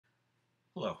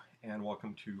Hello, and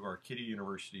welcome to Arcadia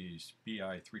University's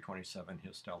BI327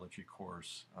 Histology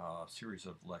course, series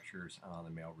of lectures on the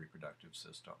male reproductive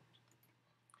system.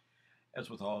 As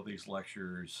with all of these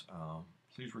lectures,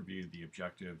 please review the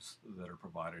objectives that are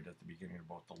provided at the beginning of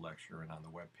both the lecture and on the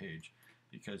web page,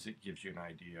 because it gives you an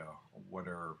idea of what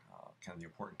are kind of the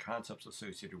important concepts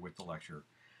associated with the lecture,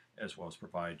 as well as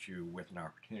provides you with an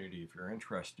opportunity, if you're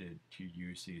interested, to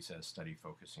use these as study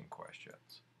focusing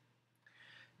questions.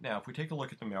 Now, if we take a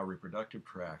look at the male reproductive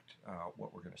tract,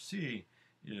 what we're going to see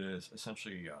is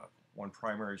essentially one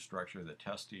primary structure, the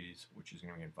testes, which is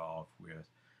going to be involved with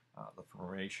the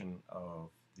formation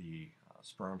of the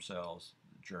sperm cells,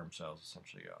 the germ cells,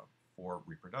 essentially for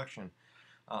reproduction,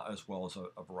 as well as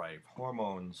a variety of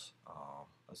hormones,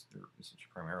 essentially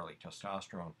primarily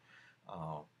testosterone,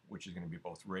 which is going to be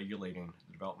both regulating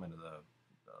the development of the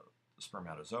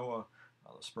spermatozoa,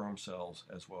 the sperm cells,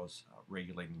 as well as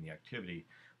regulating the activity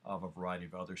of a variety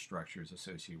of other structures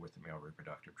associated with the male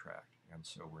reproductive tract. And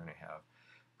so we're going to have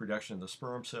production of the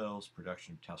sperm cells,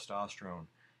 production of testosterone,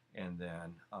 and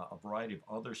then a variety of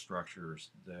other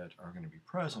structures that are going to be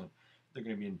present. They're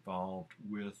going to be involved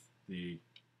with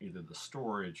either the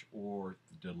storage or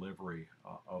the delivery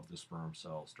of the sperm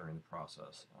cells during the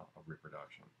process of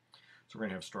reproduction. So we're going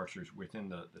to have structures within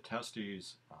the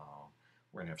testes.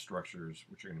 We're going to have structures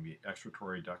which are going to be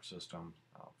excretory duct system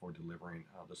for delivering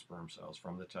the sperm cells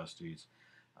from the testes.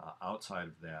 Outside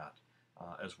of that,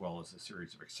 as well as a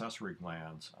series of accessory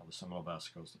glands, the seminal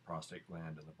vesicles, the prostate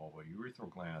gland, and the bulbourethral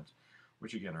glands,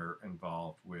 which again are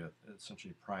involved with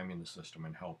essentially priming the system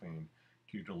and helping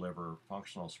to deliver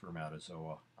functional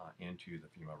spermatozoa into the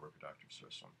female reproductive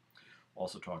system. We'll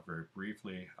also talk very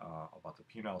briefly about the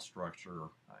penile structure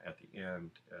at the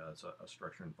end as a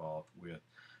structure involved with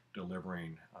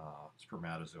delivering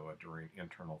spermatozoa during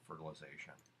internal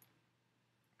fertilization.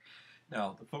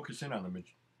 Now, the focus in on the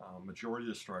majority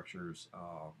of the structures,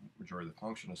 majority of the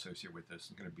function associated with this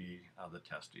is going to be the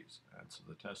testes. And so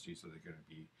the testes are going to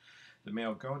be the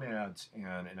male gonads,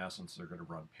 and in essence, they're going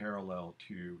to run parallel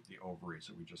to the ovaries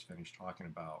that we just finished talking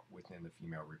about within the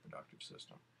female reproductive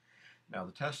system. Now,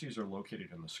 the testes are located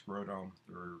in the scrotum.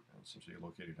 They're essentially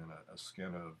located in a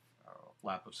skin of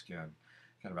flap of skin,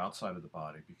 kind of outside of the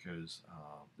body, because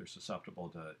they're susceptible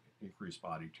to increased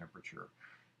body temperature.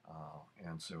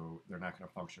 And so they're not going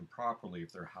to function properly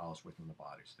if they're housed within the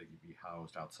body. So they can be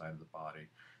housed outside of the body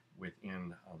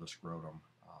within the scrotum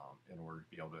in order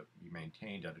to be able to be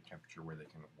maintained at a temperature where they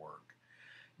can work.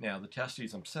 Now, the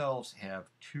testes themselves have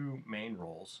two main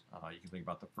roles. You can think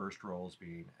about the first role as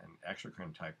being an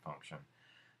exocrine type function.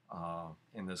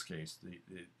 In this case, the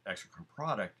exocrine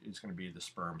product is going to be the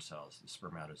sperm cells, the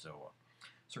spermatozoa.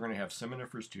 So we're going to have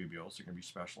seminiferous tubules. There are going to be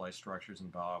specialized structures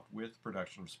involved with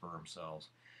production of sperm cells.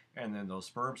 And then those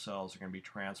sperm cells are going to be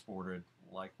transported,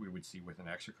 like we would see with an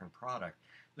exocrine product,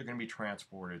 they're going to be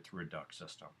transported through a duct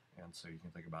system. And so you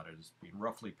can think about it as being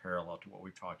roughly parallel to what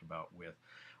we've talked about with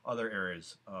other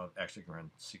areas of exocrine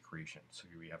secretion. So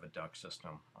we have a duct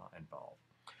system involved.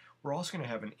 We're also going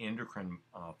to have an endocrine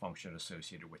function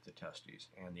associated with the testes.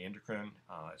 And the endocrine,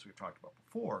 as we've talked about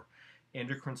before,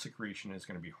 endocrine secretion is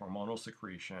going to be hormonal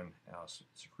secretion,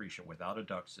 secretion without a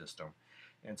duct system.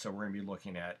 And so we're going to be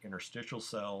looking at interstitial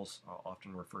cells,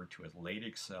 often referred to as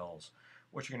Leydig cells,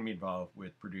 which are going to be involved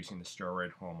with producing the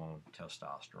steroid hormone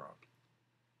testosterone.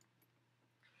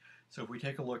 So if we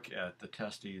take a look at the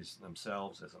testes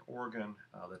themselves as an organ,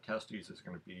 the testes is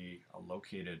going to be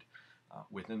located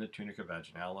within the tunica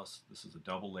vaginalis. This is a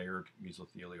double-layered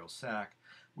mesothelial sac,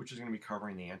 which is going to be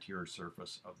covering the anterior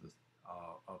surface of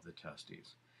the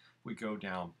testes. If we go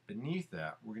down beneath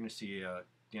that, we're going to see a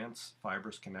dense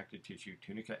fibrous connective tissue,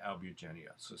 tunica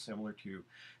albuginea. So similar to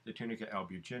the tunica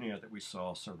albuginea that we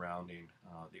saw surrounding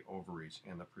the ovaries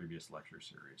in the previous lecture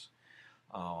series.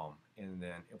 And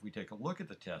then if we take a look at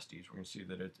the testes, we're going to see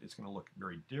that it's going to look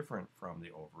very different from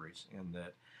the ovaries in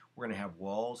that we're going to have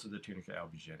walls of the tunica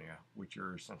albuginea, which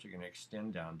are essentially going to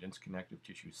extend down, dense connective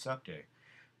tissue septae,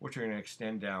 which are going to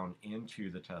extend down into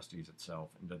the testes itself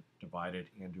and divide it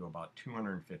into about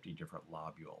 250 different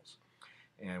lobules.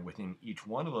 And within each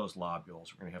one of those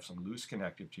lobules, we're going to have some loose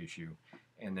connective tissue,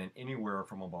 and then anywhere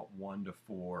from about 1 to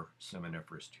 4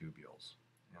 seminiferous tubules.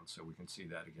 And so we can see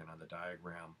that again on the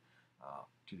diagram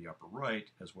to the upper right,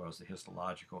 as well as the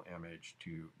histological image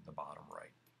to the bottom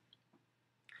right.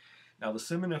 Now, the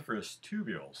seminiferous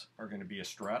tubules are going to be a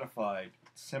stratified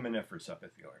seminiferous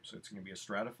epithelium. So it's going to be a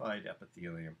stratified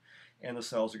epithelium, and the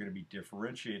cells are going to be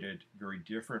differentiated, very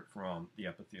different from the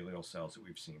epithelial cells that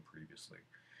we've seen previously.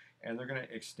 And they're going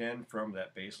to extend from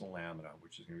that basal lamina,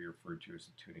 which is going to be referred to as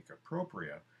the tunica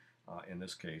propria, in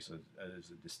this case, as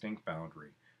a distinct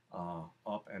boundary,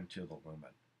 up into the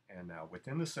lumen. And now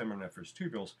within the seminiferous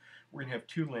tubules, we're going to have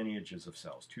two lineages of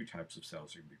cells, two types of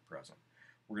cells are going to be present.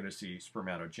 We're going to see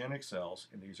spermatogenic cells,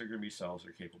 and these are going to be cells that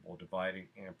are capable of dividing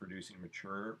and producing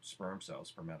mature sperm cells,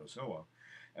 spermatozoa,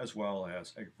 as well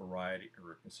as a variety,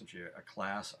 or essentially a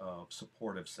class of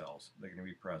supportive cells that are going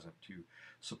to be present to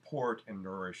support and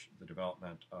nourish the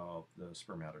development of the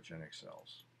spermatogenic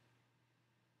cells.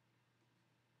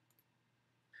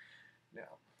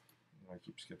 Now, I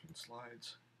keep skipping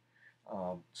slides.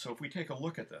 So if we take a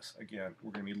look at this, again,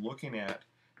 we're going to be looking at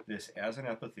this as an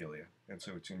epithelia, and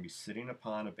so it's going to be sitting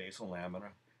upon a basal lamina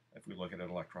if we look at an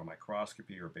electron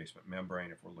microscopy, or basement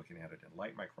membrane if we're looking at it in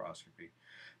light microscopy.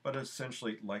 But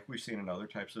essentially, like we've seen in other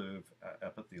types of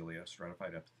epithelia,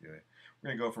 stratified epithelia, we're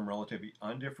going to go from relatively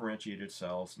undifferentiated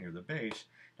cells near the base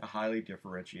to highly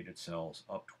differentiated cells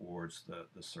up towards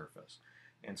the surface.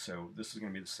 And so this is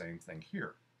going to be the same thing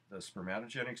here. The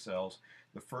spermatogenic cells,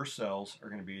 the first cells are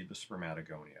going to be the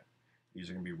spermatogonia. These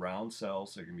are going to be round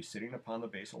cells. They're going to be sitting upon the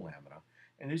basal lamina.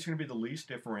 And these are going to be the least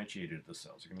differentiated of the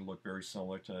cells. They're going to look very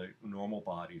similar to normal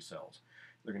body cells.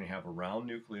 They're going to have a round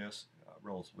nucleus, a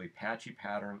relatively patchy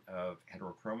pattern of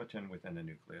heterochromatin within the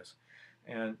nucleus.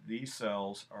 And these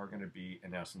cells are going to be,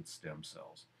 in essence, stem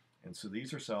cells. And so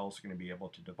these are cells that are going to be able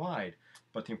to divide.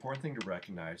 But the important thing to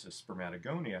recognize is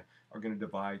spermatogonia are going to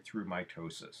divide through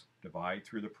mitosis, divide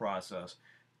through the process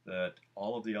that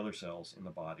all of the other cells in the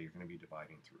body are going to be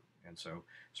dividing through. And so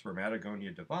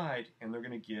spermatogonia divide, and they're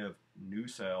going to give new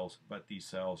cells, but these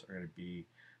cells are going to be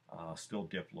still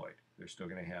diploid. They're still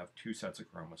going to have two sets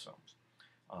of chromosomes.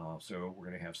 So we're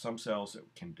going to have some cells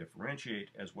that can differentiate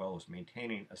as well as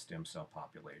maintaining a stem cell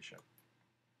population.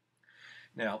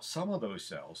 Now, some of those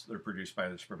cells that are produced by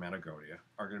the spermatogonia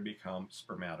are going to become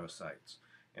spermatocytes.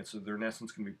 And so they're in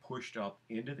essence going to be pushed up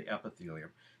into the epithelium.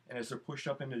 And as they're pushed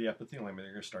up into the epithelium, they're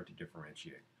going to start to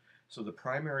differentiate. So the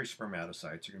primary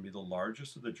spermatocytes are going to be the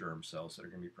largest of the germ cells that are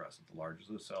going to be present. The largest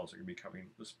of the cells are going to be becoming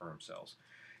the sperm cells.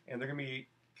 And they're going to be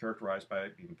characterized by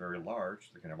being very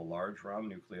large. They're going to have a large round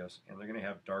nucleus, and they're going to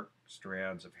have dark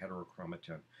strands of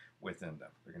heterochromatin within them.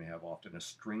 They're going to have often a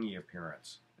stringy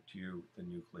appearance to the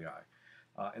nuclei.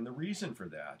 And the reason for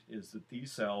that is that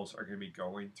these cells are going to be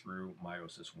going through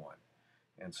meiosis 1.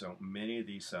 And so many of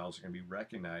these cells are going to be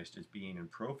recognized as being in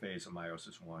prophase of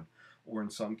meiosis 1, or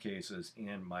in some cases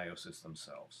in meiosis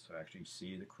themselves, to actually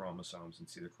see the chromosomes and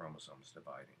see the chromosomes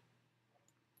dividing.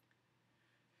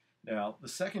 Now, the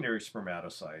secondary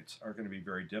spermatocytes are going to be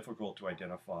very difficult to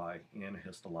identify in a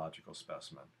histological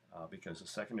specimen because the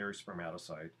secondary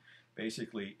spermatocyte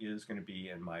basically is going to be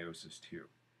in meiosis 2.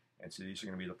 And so these are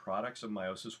going to be the products of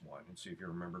meiosis 1. And so if you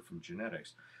remember from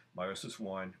genetics, meiosis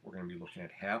 1, we're going to be looking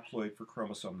at haploid for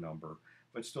chromosome number,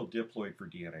 but still diploid for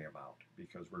DNA amount,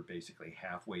 because we're basically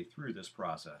halfway through this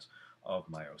process of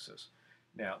meiosis.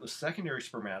 Now, the secondary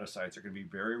spermatocytes are going to be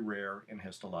very rare in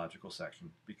histological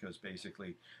section, because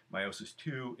basically meiosis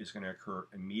 2 is going to occur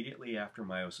immediately after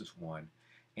meiosis 1,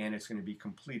 and it's going to be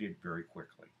completed very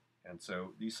quickly. And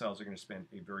so these cells are going to spend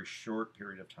a very short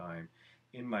period of time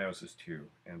in meiosis 2,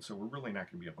 and so we're really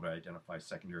not going to be able to identify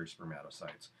secondary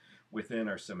spermatocytes within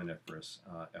our seminiferous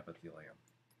epithelium.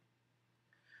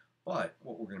 But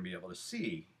what we're going to be able to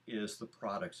see is the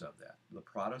products of that. The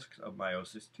products of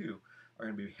meiosis 2 are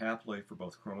going to be haploid for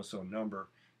both chromosome number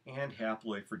and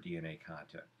haploid for DNA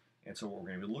content. And so what we're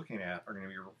going to be looking at are going to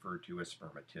be referred to as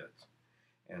spermatids.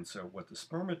 And so what the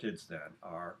spermatids then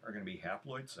are going to be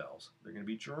haploid cells. They're going to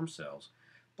be germ cells,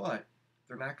 but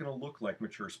they're not going to look like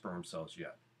mature sperm cells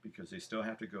yet, because they still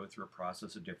have to go through a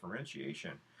process of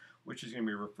differentiation, which is going to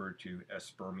be referred to as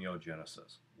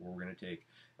spermiogenesis, where we're going to take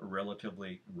a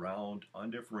relatively round,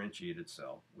 undifferentiated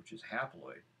cell, which is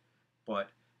haploid, but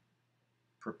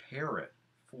prepare it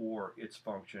for its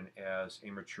function as a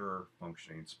mature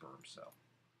functioning sperm cell.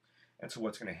 And so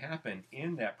what's going to happen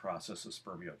in that process of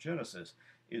spermiogenesis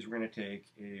is we're going to take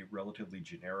a relatively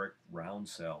generic round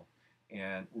cell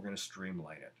and we're going to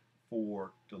streamline it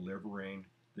for delivering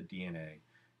the DNA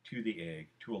to the egg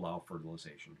to allow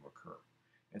fertilization to occur.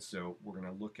 And so we're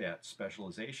going to look at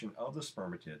specialization of the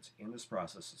spermatids in this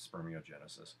process of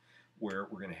spermiogenesis, where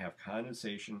we're going to have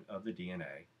condensation of the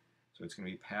DNA. So it's going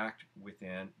to be packed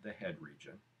within the head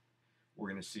region. We're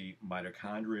going to see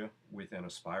mitochondria within a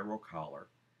spiral collar.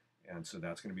 And so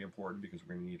that's going to be important because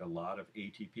we're going to need a lot of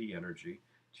ATP energy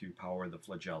to power the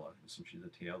flagella, essentially the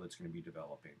tail that's going to be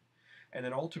developing. And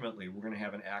then ultimately, we're going to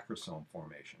have an acrosome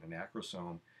formation. An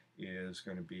acrosome is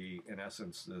going to be, in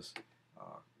essence, this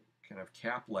kind of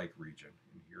cap-like region.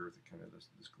 And here, kind of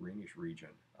this greenish region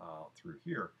through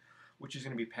here, which is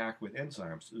going to be packed with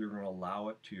enzymes. So they're going to allow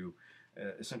it to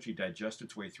essentially digest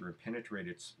its way through and penetrate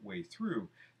its way through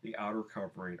the outer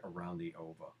covering around the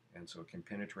ova. And so it can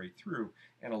penetrate through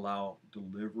and allow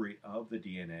delivery of the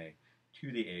DNA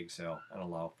to the egg cell and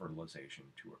allow fertilization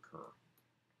to occur.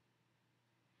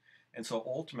 And so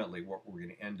ultimately what we're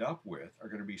going to end up with are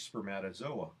going to be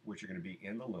spermatozoa, which are going to be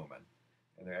in the lumen,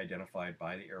 and they're identified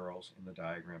by the arrows in the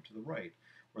diagram to the right,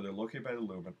 where they're located by the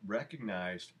lumen,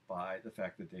 recognized by the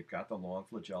fact that they've got the long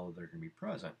flagella that are going to be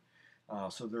present.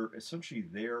 So they're essentially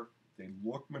there, they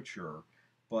look mature,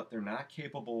 but they're not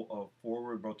capable of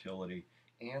forward motility,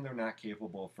 and they're not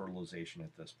capable of fertilization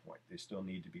at this point. They still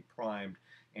need to be primed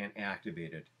and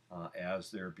activated as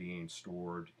they're being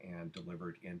stored and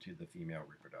delivered into the female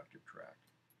reproductive tract.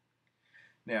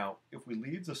 Now, if we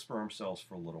leave the sperm cells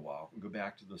for a little while and go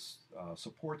back to the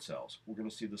support cells, we're going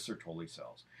to see the Sertoli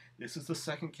cells. This is the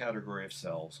second category of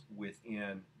cells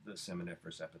within the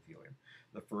seminiferous epithelium.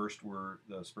 The first were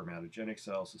the spermatogenic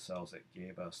cells, the cells that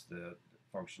gave us the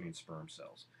functioning sperm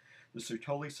cells. The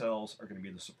Sertoli cells are going to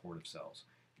be the supportive cells.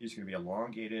 These are going to be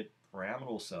elongated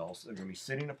pyramidal cells. They're going to be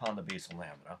sitting upon the basal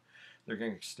lamina. They're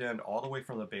going to extend all the way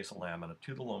from the basal lamina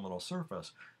to the luminal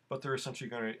surface, but they're essentially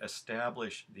going to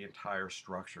establish the entire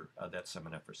structure of that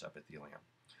seminiferous epithelium.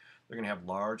 They're going to have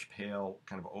large, pale,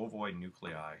 kind of ovoid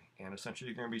nuclei, and essentially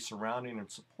they're going to be surrounding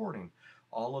and supporting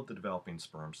all of the developing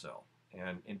sperm cell.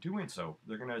 And in doing so,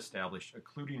 they're going to establish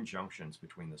occluding junctions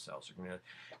between the cells. They're going to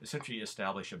essentially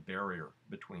establish a barrier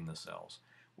between the cells,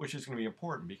 which is going to be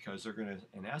important because they're going to,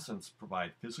 in essence,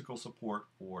 provide physical support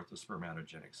for the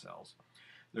spermatogenic cells.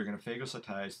 They're going to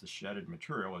phagocytize the shedded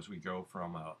material as we go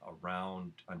from a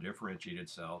round, undifferentiated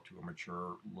cell to a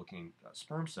mature-looking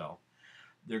sperm cell.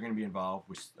 They're going to be involved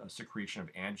with secretion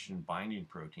of antigen-binding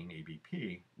protein,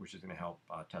 ABP, which is going to help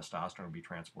testosterone be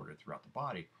transported throughout the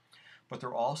body. But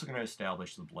they're also going to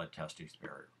establish the blood-testis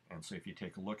barrier. And so if you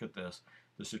take a look at this,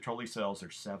 the Sertoli cells,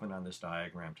 there's 7 on this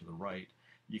diagram to the right.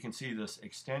 You can see this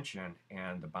extension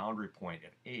and the boundary point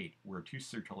at 8, where 2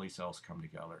 Sertoli cells come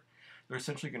together. They're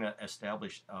essentially going to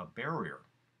establish a barrier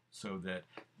so that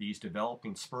these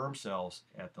developing sperm cells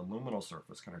at the luminal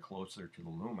surface, kind of closer to the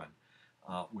lumen,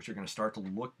 which are going to start to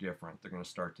look different. They're going to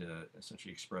start to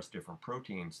essentially express different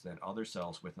proteins than other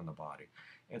cells within the body.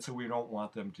 And so we don't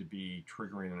want them to be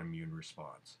triggering an immune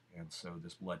response. And so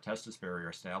this blood-testis barrier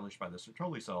established by the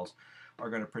Sertoli cells are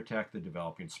going to protect the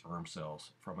developing sperm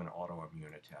cells from an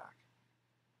autoimmune attack.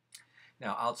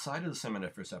 Now, outside of the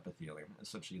seminiferous epithelium,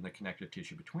 essentially in the connective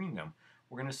tissue between them,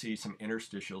 we're going to see some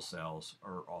interstitial cells,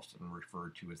 or often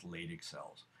referred to as Leydig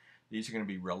cells. These are going to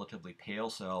be relatively pale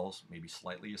cells, maybe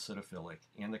slightly acidophilic,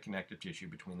 in the connective tissue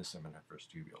between the seminiferous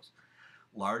tubules.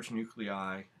 Large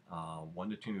nuclei, 1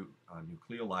 to 2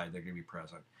 nucleoli, they're going to be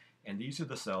present. And these are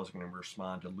the cells that are going to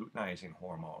respond to luteinizing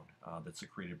hormone that's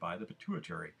secreted by the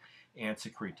pituitary and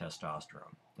secrete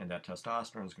testosterone. And that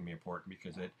testosterone is going to be important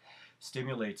because it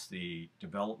stimulates the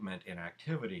development and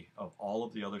activity of all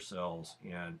of the other cells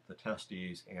in the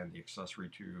testes and the accessory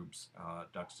tubes,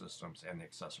 duct systems, and the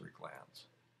accessory glands.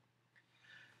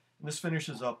 And this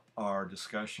finishes up our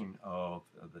discussion of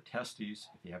the testes.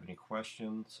 If you have any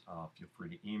questions, feel free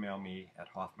to email me at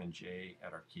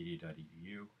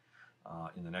hoffmanj@arcadia.edu.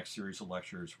 In the next series of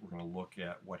lectures, we're going to look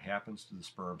at what happens to the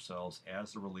sperm cells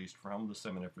as they're released from the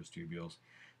seminiferous tubules,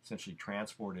 essentially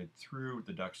transported through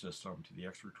the duct system to the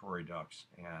excretory ducts,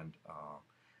 and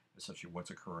essentially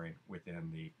what's occurring within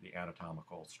the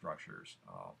anatomical structures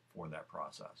for that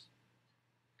process.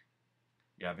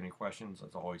 If you have any questions,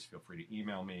 as always, feel free to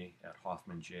email me at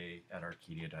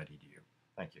hoffmanj@arcadia.edu.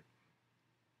 Thank you.